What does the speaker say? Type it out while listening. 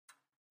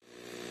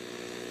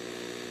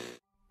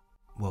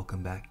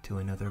Welcome back to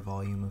another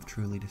volume of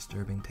truly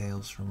disturbing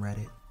tales from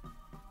Reddit.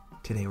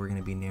 Today we're going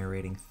to be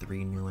narrating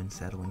 3 new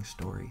unsettling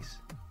stories,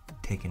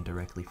 taken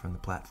directly from the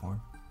platform.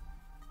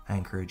 I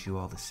encourage you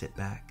all to sit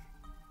back,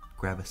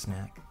 grab a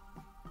snack,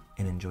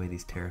 and enjoy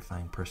these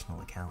terrifying personal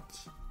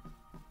accounts.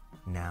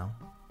 Now,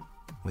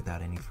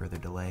 without any further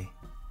delay,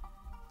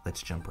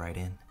 let's jump right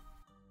in.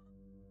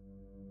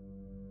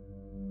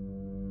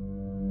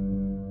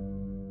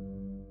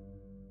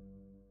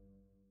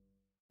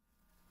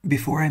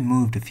 Before I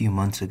moved a few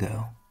months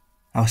ago,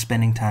 I was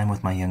spending time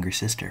with my younger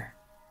sister,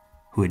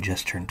 who had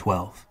just turned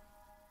 12.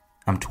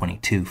 I'm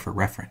 22 for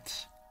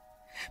reference.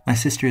 My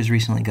sister has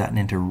recently gotten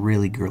into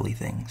really girly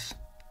things,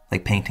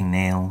 like painting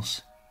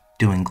nails,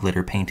 doing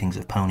glitter paintings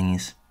of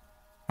ponies.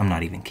 I'm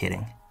not even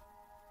kidding.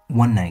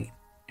 One night,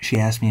 she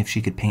asked me if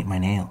she could paint my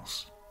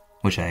nails,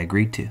 which I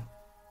agreed to.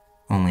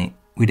 Only,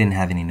 we didn't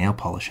have any nail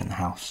polish in the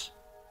house.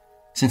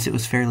 Since it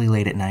was fairly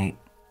late at night,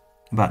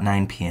 about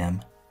 9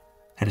 p.m.,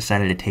 I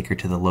decided to take her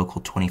to the local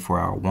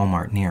 24-hour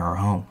Walmart near our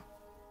home.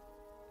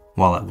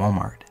 While at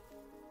Walmart,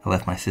 I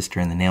left my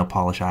sister in the nail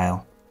polish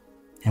aisle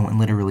and went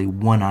literally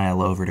one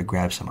aisle over to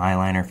grab some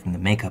eyeliner from the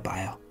makeup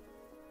aisle.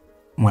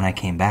 When I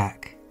came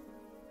back,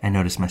 I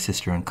noticed my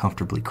sister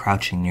uncomfortably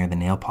crouching near the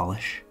nail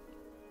polish,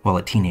 while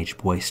a teenage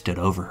boy stood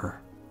over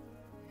her.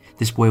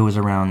 This boy was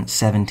around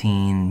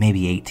 17,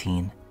 maybe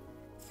 18,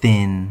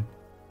 thin,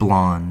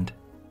 blonde,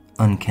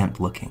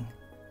 unkempt looking.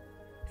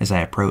 As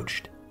I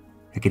approached,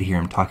 I could hear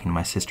him talking to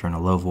my sister in a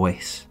low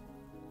voice.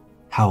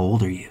 "How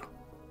old are you?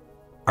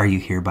 Are you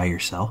here by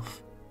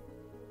yourself?"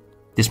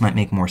 This might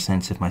make more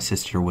sense if my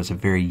sister was a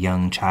very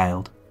young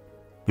child,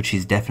 but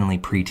she's definitely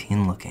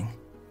preteen looking,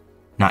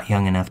 not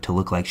young enough to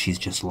look like she's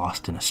just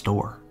lost in a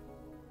store.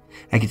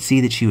 I could see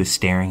that she was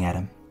staring at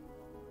him,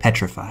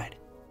 petrified.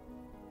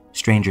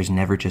 Strangers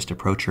never just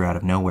approach her out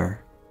of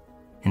nowhere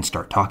and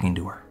start talking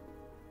to her.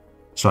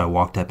 So I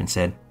walked up and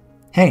said,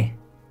 "Hey,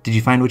 did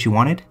you find what you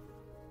wanted?"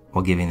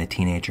 while giving the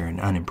teenager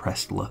an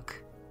unimpressed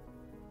look.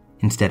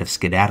 Instead of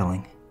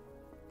skedaddling,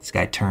 this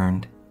guy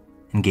turned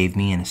and gave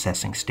me an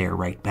assessing stare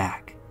right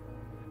back.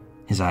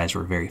 His eyes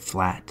were very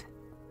flat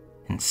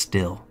and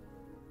still,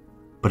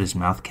 but his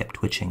mouth kept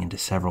twitching into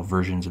several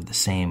versions of the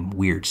same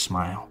weird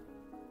smile.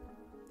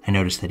 I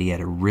noticed that he had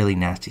a really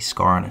nasty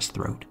scar on his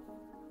throat.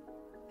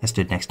 I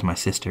stood next to my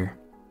sister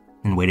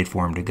and waited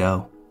for him to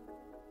go,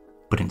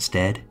 but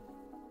instead,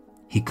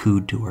 he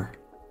cooed to her.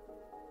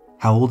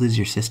 "How old is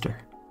your sister?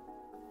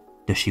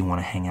 Does she want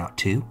to hang out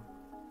too?"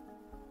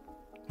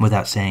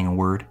 Without saying a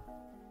word,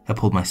 I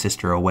pulled my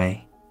sister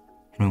away,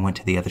 and we went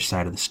to the other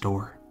side of the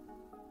store.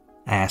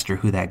 I asked her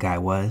who that guy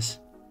was,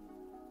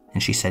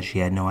 and she said she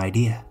had no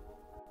idea.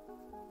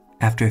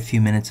 After a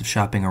few minutes of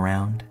shopping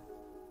around,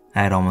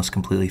 I had almost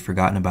completely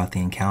forgotten about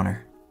the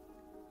encounter,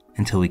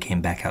 until we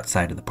came back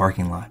outside of the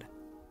parking lot.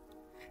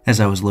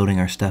 As I was loading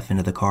our stuff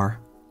into the car,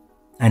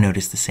 I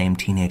noticed the same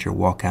teenager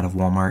walk out of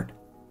Walmart,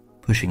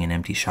 pushing an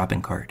empty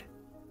shopping cart.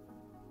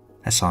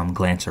 I saw him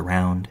glance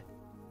around,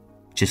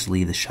 just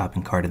leave the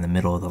shopping cart in the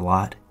middle of the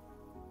lot,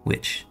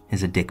 which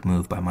is a dick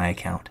move by my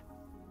account,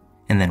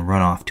 and then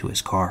run off to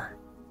his car.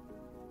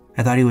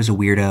 I thought he was a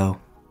weirdo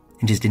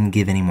and just didn't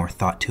give any more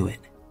thought to it.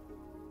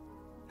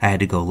 I had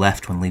to go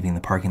left when leaving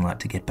the parking lot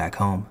to get back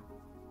home,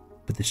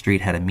 but the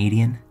street had a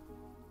median,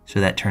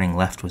 so that turning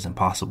left was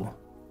impossible,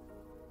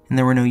 and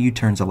there were no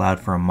U-turns allowed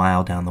for a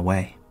mile down the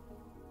way.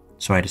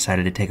 So I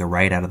decided to take a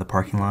right out of the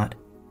parking lot,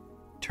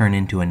 turn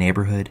into a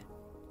neighborhood,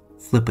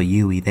 flip a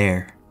U-turn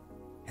there,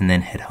 and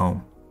then head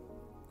home.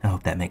 I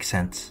hope that makes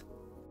sense.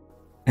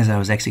 As I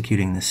was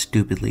executing this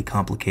stupidly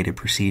complicated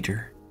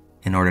procedure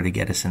in order to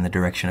get us in the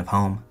direction of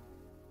home,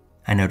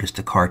 I noticed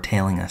a car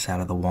tailing us out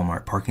of the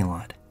Walmart parking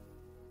lot.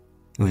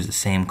 It was the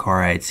same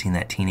car I had seen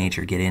that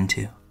teenager get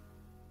into,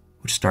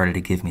 which started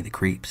to give me the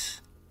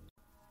creeps.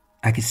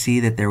 I could see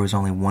that there was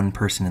only one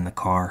person in the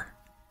car,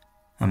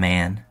 a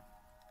man,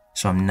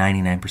 so I'm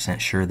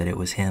 99% sure that it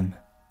was him.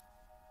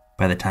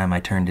 By the time I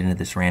turned into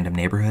this random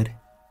neighborhood,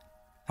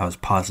 I was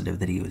positive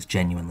that he was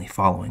genuinely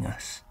following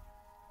us.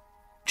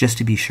 Just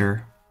to be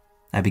sure,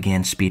 I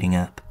began speeding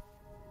up.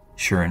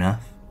 Sure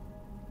enough,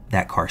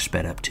 that car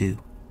sped up too,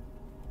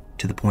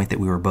 to the point that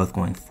we were both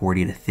going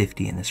 40 to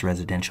 50 in this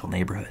residential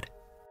neighborhood.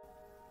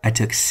 I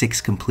took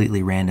 6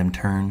 completely random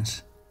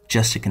turns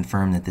just to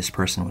confirm that this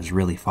person was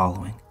really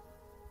following.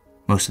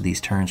 Most of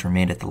these turns were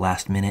made at the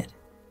last minute,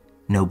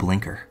 no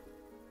blinker,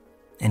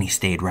 and he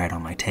stayed right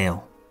on my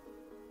tail,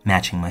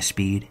 matching my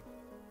speed,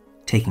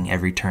 taking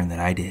every turn that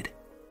I did.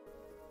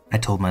 I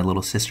told my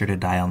little sister to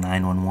dial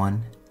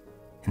 911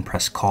 and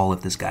press call if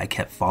this guy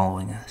kept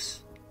following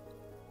us.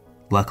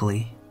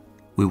 Luckily,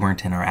 we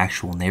weren't in our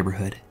actual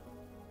neighborhood,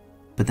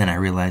 but then I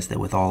realized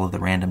that with all of the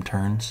random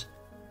turns,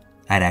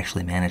 I'd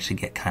actually managed to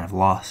get kind of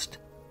lost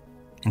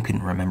and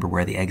couldn't remember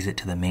where the exit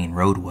to the main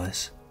road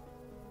was.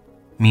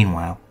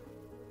 Meanwhile,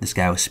 this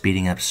guy was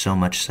speeding up so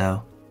much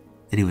so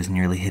that he was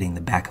nearly hitting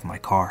the back of my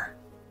car.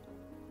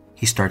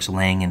 He starts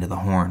laying into the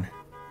horn,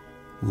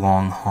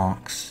 long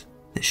honks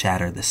that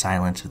shattered the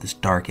silence of this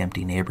dark,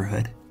 empty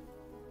neighborhood.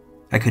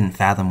 I couldn't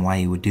fathom why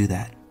he would do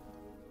that,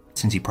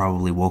 since he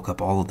probably woke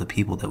up all of the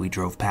people that we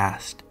drove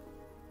past.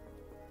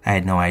 I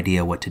had no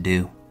idea what to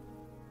do.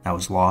 I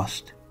was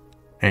lost.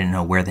 I didn't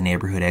know where the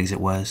neighborhood exit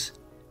was,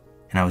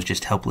 and I was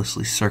just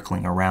helplessly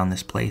circling around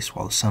this place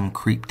while some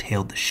creep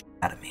tailed the shit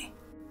out of me.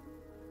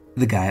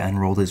 The guy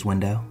unrolled his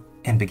window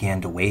and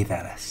began to wave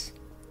at us.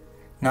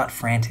 Not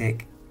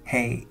frantic,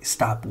 hey,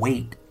 stop,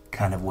 wait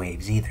kind of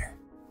waves either,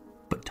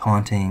 but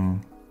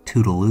taunting,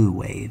 toodaloo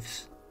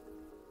waves.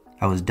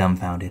 I was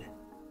dumbfounded.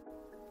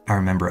 I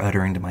remember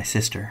uttering to my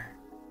sister,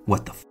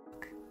 "What the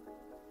fuck?"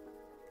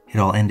 It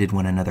all ended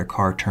when another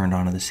car turned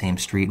onto the same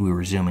street we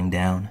were zooming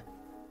down,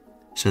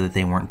 so that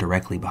they weren't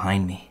directly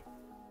behind me.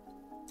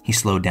 He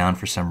slowed down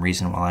for some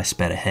reason while I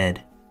sped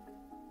ahead,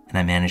 and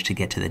I managed to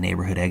get to the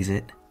neighborhood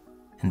exit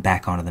and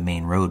back onto the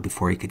main road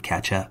before he could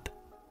catch up.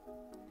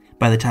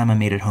 By the time I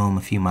made it home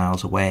a few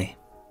miles away,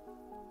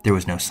 there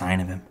was no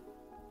sign of him.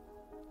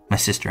 My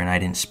sister and I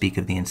didn't speak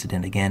of the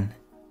incident again,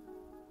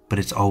 but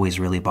it's always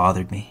really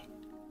bothered me.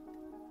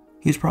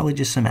 He was probably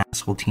just some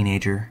asshole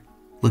teenager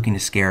looking to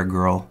scare a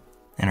girl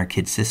and her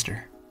kid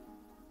sister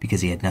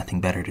because he had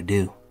nothing better to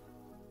do.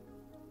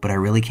 But I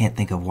really can't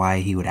think of why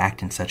he would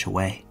act in such a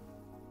way.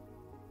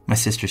 My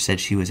sister said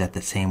she was at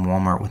the same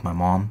Walmart with my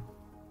mom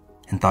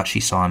and thought she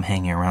saw him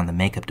hanging around the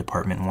makeup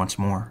department once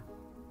more.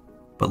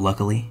 But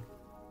luckily,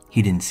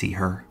 he didn't see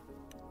her.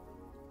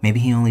 Maybe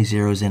he only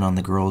zeroes in on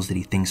the girls that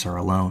he thinks are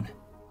alone.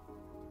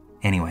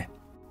 Anyway,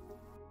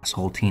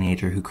 asshole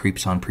teenager who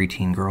creeps on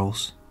preteen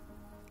girls,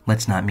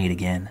 let's not meet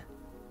again.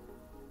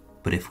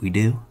 But if we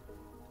do,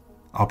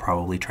 I'll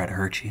probably try to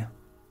hurt you.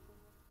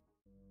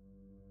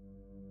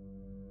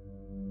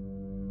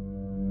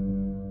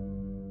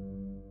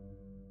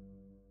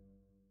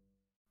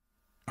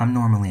 I'm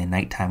normally a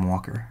nighttime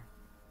walker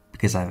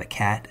because I have a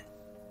cat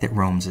that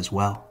roams as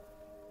well.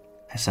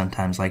 I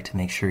sometimes like to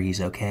make sure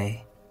he's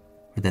okay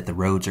or that the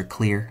roads are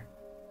clear.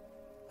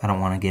 I don't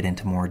want to get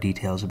into more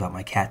details about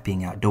my cat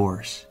being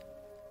outdoors,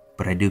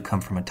 but I do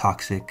come from a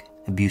toxic,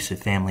 abusive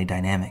family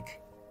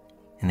dynamic,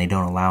 and they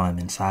don't allow him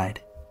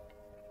inside.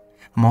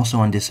 I'm also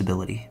on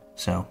disability,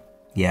 so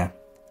yeah,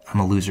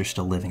 I'm a loser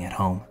still living at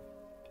home.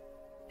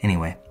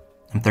 Anyway,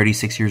 I'm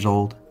 36 years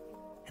old,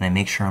 and I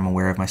make sure I'm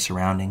aware of my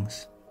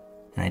surroundings,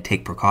 and I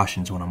take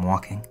precautions when I'm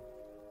walking.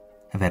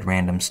 I've had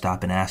randoms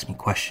stop and ask me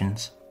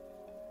questions,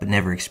 but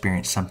never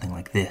experienced something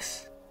like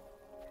this.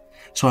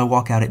 So I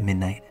walk out at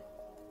midnight.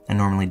 I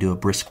normally do a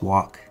brisk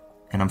walk,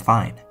 and I'm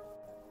fine.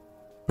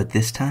 But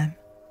this time,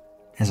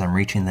 as I'm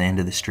reaching the end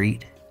of the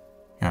street,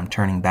 and I'm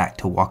turning back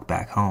to walk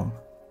back home,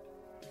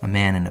 a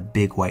man in a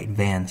big white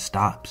van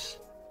stops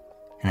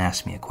and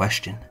asks me a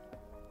question.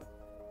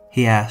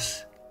 He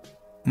asks,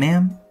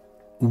 "Ma'am,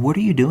 what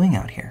are you doing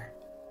out here?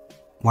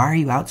 Why are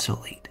you out so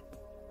late?"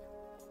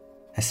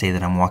 I say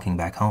that I'm walking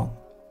back home.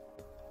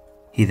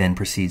 He then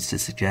proceeds to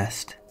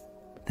suggest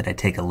that I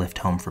take a lift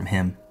home from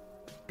him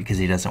because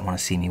he doesn't want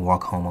to see me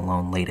walk home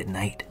alone late at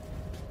night.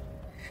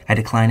 I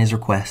decline his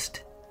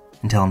request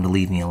and tell him to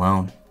leave me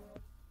alone,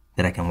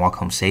 that I can walk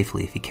home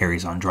safely if he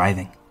carries on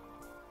driving.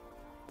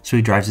 So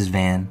he drives his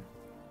van,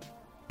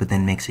 but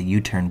then makes a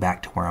U-turn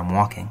back to where I'm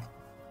walking,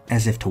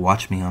 as if to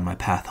watch me on my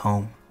path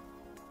home,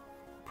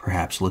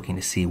 perhaps looking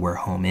to see where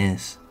home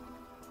is.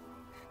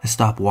 I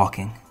stop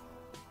walking,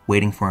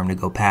 waiting for him to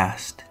go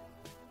past,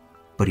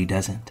 but he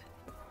doesn't.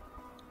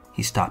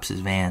 He stops his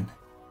van.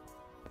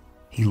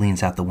 He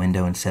leans out the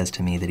window and says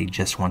to me that he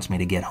just wants me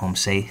to get home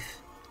safe,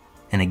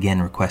 and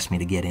again requests me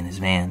to get in his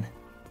van.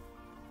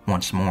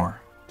 Once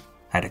more,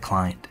 I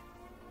declined.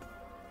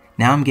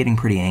 Now I'm getting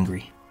pretty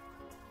angry.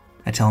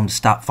 I tell him to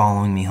stop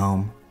following me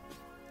home.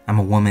 I'm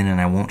a woman and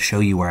I won't show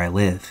you where I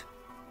live.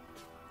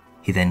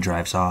 He then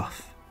drives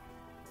off,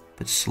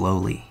 but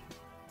slowly,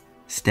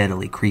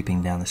 steadily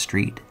creeping down the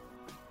street.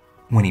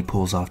 When he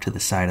pulls off to the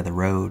side of the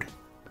road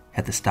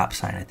at the stop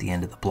sign at the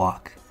end of the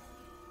block,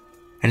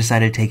 I decide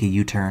to take a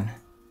U-turn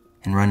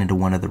and run into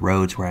one of the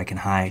roads where I can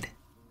hide.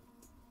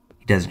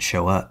 He doesn't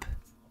show up,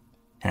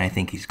 and I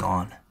think he's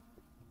gone.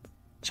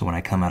 So when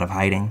I come out of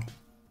hiding,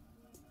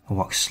 I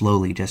walk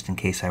slowly just in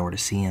case I were to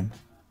see him.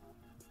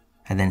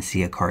 I then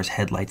see a car's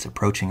headlights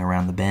approaching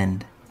around the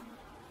bend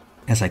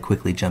as I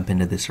quickly jump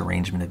into this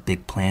arrangement of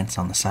big plants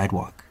on the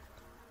sidewalk.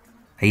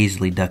 I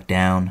easily duck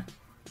down,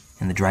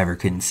 and the driver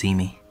couldn't see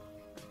me,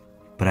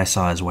 but I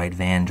saw his white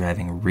van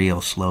driving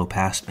real slow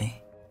past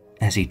me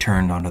as he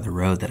turned onto the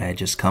road that I had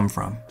just come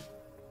from.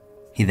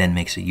 He then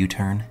makes a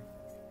U-turn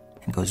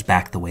and goes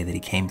back the way that he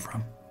came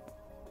from.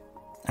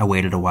 I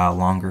waited a while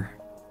longer.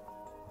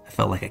 I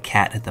felt like a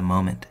cat at the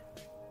moment,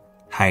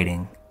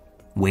 hiding,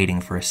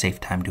 waiting for a safe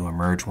time to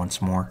emerge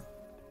once more.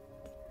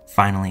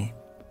 Finally,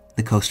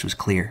 the coast was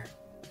clear,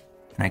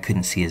 and I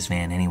couldn't see his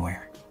van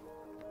anywhere.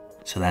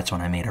 So that's when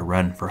I made a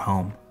run for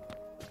home.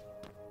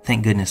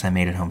 Thank goodness I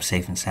made it home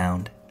safe and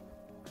sound.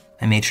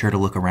 I made sure to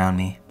look around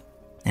me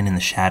and in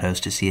the shadows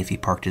to see if he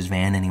parked his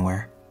van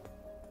anywhere,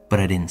 but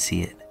I didn't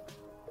see it.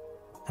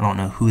 I don't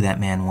know who that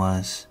man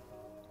was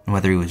and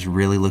whether he was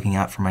really looking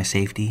out for my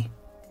safety,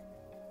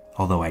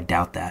 although I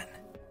doubt that.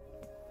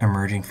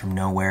 Emerging from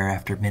nowhere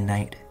after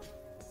midnight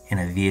in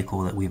a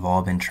vehicle that we've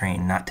all been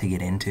trained not to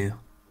get into.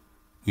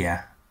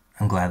 Yeah,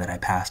 I'm glad that I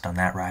passed on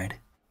that ride.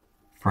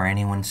 For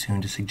anyone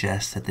soon to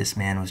suggest that this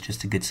man was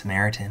just a good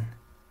Samaritan,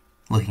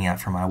 looking out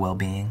for my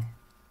well-being,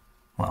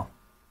 well,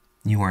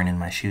 you weren't in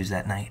my shoes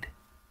that night.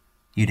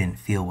 You didn't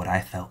feel what I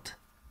felt.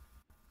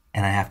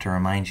 And I have to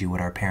remind you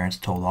what our parents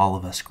told all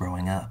of us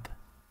growing up.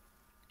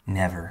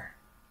 Never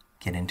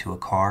get into a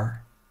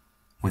car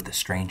with a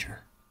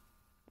stranger.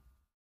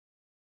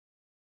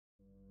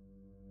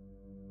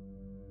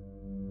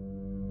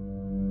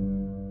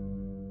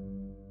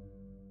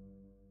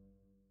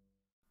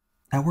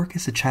 I work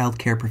as a child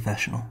care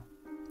professional,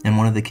 and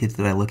one of the kids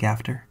that I look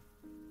after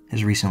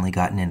has recently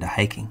gotten into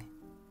hiking.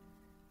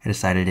 I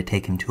decided to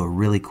take him to a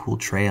really cool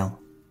trail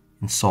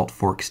in Salt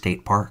Fork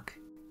State Park.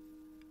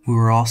 We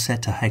were all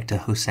set to hike to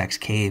Hosak's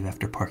Cave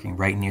after parking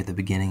right near the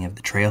beginning of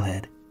the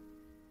trailhead.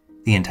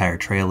 The entire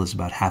trail is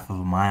about half of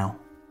a mile,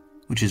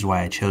 which is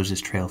why I chose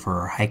this trail for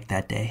our hike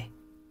that day.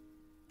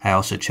 I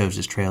also chose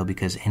this trail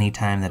because any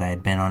time that I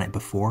had been on it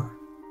before,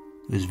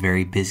 it was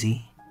very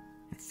busy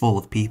and full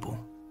of people.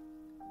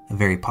 A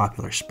very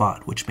popular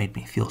spot, which made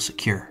me feel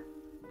secure.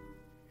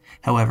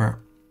 However,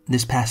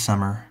 this past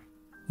summer,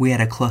 we had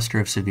a cluster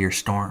of severe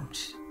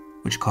storms,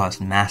 which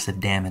caused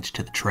massive damage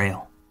to the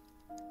trail.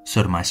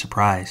 So to my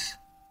surprise,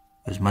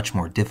 it was much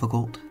more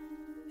difficult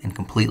and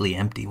completely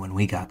empty when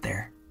we got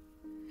there.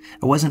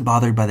 I wasn't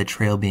bothered by the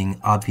trail being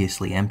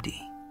obviously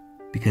empty,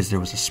 because there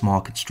was a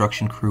small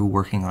construction crew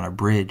working on a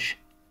bridge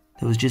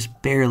that was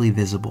just barely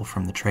visible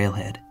from the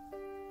trailhead.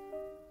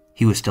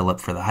 He was still up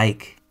for the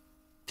hike,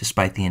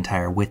 despite the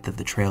entire width of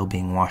the trail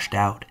being washed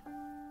out,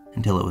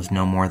 until it was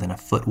no more than a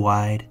foot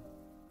wide,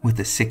 with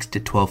a 6 to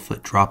 12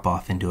 foot drop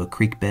off into a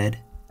creek bed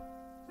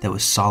that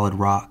was solid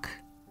rock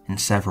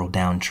and several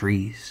downed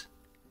trees.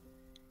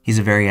 He's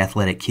a very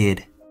athletic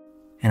kid,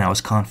 and I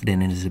was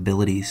confident in his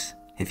abilities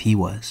if he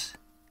was,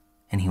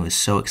 and he was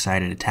so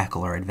excited to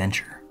tackle our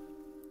adventure.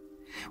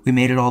 We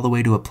made it all the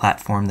way to a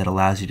platform that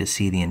allows you to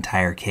see the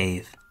entire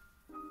cave.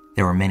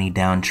 There were many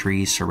downed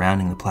trees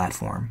surrounding the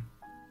platform,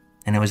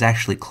 and it was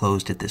actually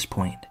closed at this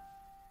point,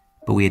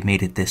 but we had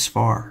made it this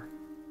far,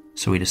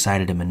 so we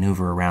decided to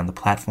maneuver around the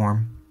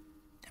platform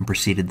and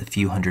proceeded the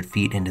few hundred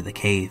feet into the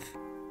cave.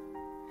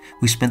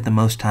 We spent the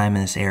most time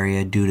in this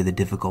area due to the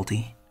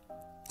difficulty,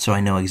 so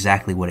I know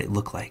exactly what it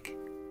looked like.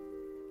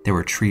 There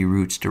were tree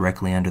roots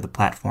directly under the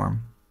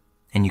platform,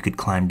 and you could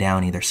climb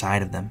down either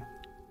side of them.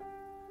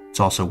 It's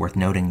also worth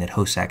noting that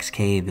Hosak's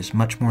Cave is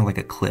much more like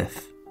a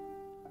cliff,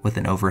 with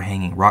an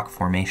overhanging rock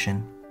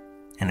formation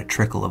and a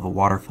trickle of a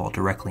waterfall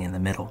directly in the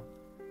middle.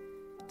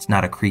 It's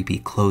not a creepy,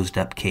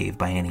 closed-up cave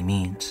by any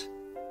means.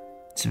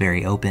 It's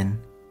very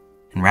open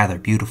and rather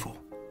beautiful.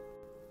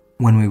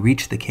 When we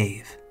reached the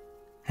cave,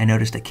 I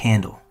noticed a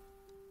candle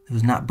that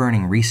was not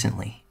burning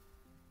recently,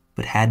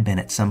 but had been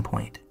at some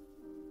point,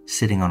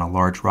 sitting on a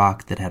large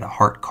rock that had a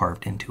heart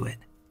carved into it.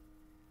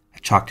 I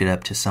chalked it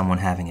up to someone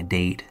having a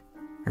date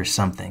or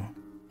something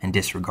and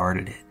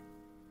disregarded it.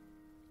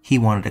 He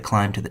wanted to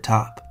climb to the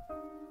top,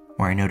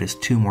 where I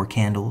noticed 2 more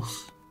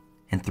candles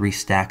and 3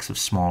 stacks of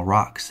small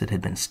rocks that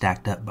had been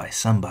stacked up by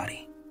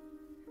somebody.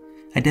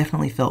 I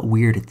definitely felt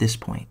weird at this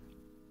point,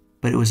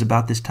 but it was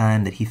about this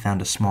time that he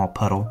found a small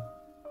puddle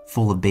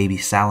full of baby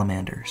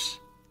salamanders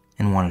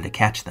and wanted to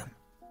catch them.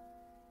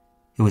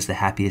 It was the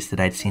happiest that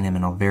I'd seen him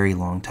in a very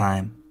long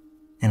time,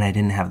 and I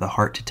didn't have the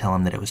heart to tell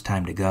him that it was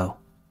time to go.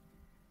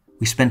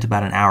 We spent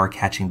about an hour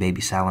catching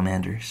baby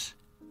salamanders,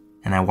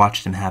 and I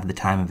watched him have the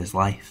time of his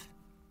life.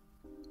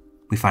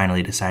 We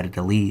finally decided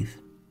to leave,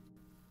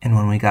 and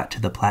when we got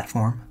to the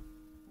platform,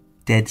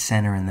 dead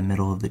center in the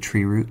middle of the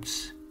tree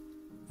roots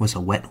was a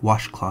wet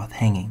washcloth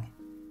hanging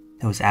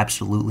that was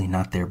absolutely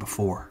not there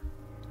before.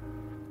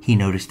 He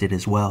noticed it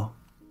as well,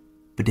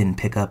 but didn't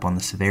pick up on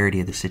the severity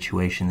of the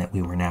situation that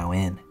we were now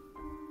in.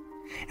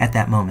 At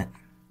that moment,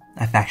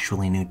 I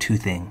factually knew 2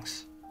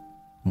 things.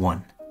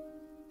 1,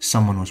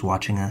 someone was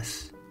watching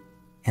us,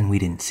 and we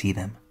didn't see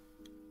them.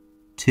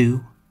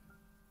 2,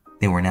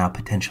 they were now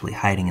potentially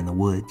hiding in the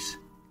woods,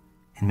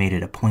 and made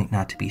it a point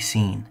not to be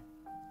seen,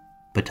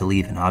 but to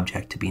leave an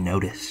object to be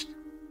noticed.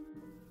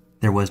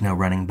 There was no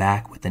running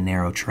back with the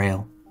narrow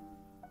trail,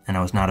 and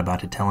I was not about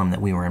to tell him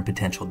that we were in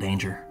potential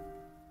danger.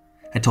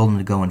 I told him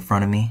to go in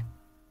front of me,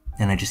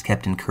 and I just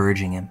kept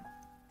encouraging him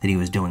that he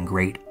was doing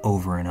great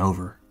over and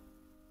over,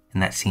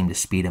 and that seemed to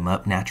speed him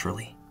up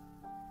naturally.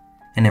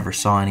 I never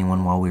saw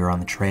anyone while we were on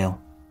the trail.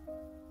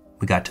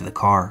 We got to the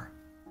car,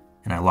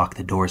 and I locked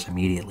the doors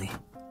immediately.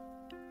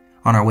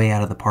 On our way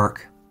out of the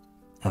park,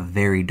 a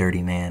very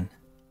dirty man,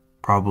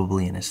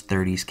 probably in his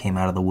 30s, came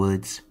out of the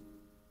woods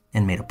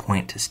and made a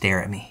point to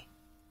stare at me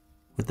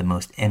with the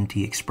most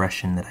empty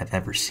expression that I've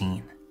ever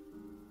seen.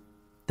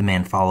 The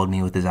man followed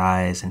me with his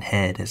eyes and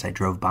head as I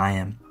drove by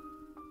him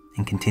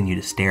and continued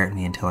to stare at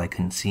me until I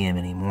couldn't see him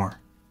anymore.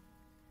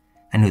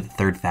 I knew the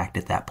third fact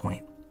at that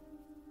point.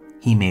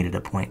 He made it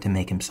a point to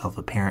make himself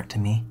apparent to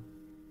me,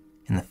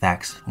 and the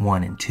facts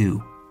 1 and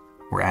 2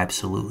 were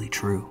absolutely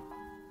true.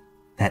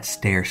 That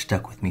stare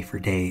stuck with me for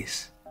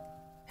days,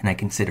 and I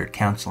considered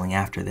counseling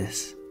after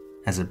this,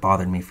 as it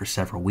bothered me for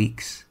several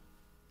weeks,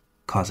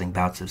 causing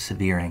bouts of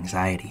severe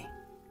anxiety.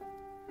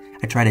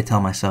 I tried to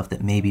tell myself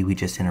that maybe we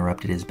just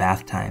interrupted his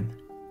bath time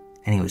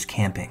and he was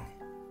camping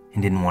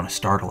and didn't want to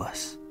startle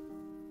us.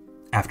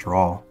 After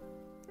all,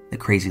 the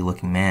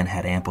crazy-looking man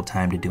had ample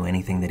time to do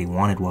anything that he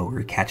wanted while we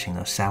were catching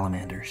those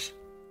salamanders.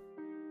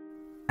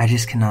 I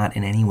just cannot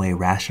in any way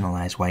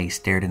rationalize why he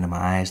stared into my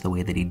eyes the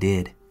way that he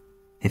did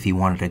if he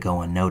wanted to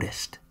go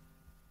unnoticed.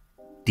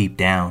 Deep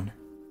down,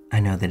 I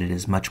know that it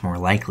is much more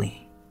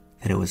likely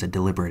that it was a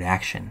deliberate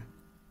action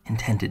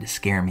intended to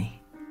scare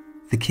me.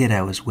 The kid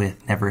I was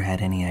with never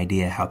had any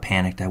idea how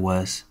panicked I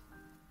was,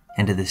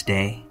 and to this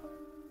day,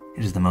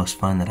 it is the most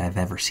fun that I've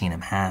ever seen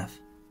him have.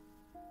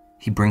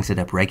 He brings it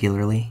up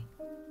regularly,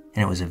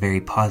 and it was a very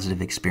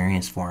positive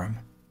experience for him.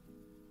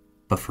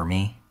 But for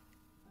me,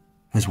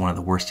 it was one of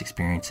the worst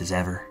experiences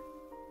ever,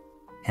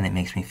 and it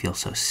makes me feel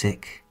so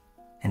sick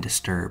and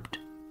disturbed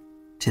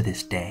to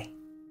this day.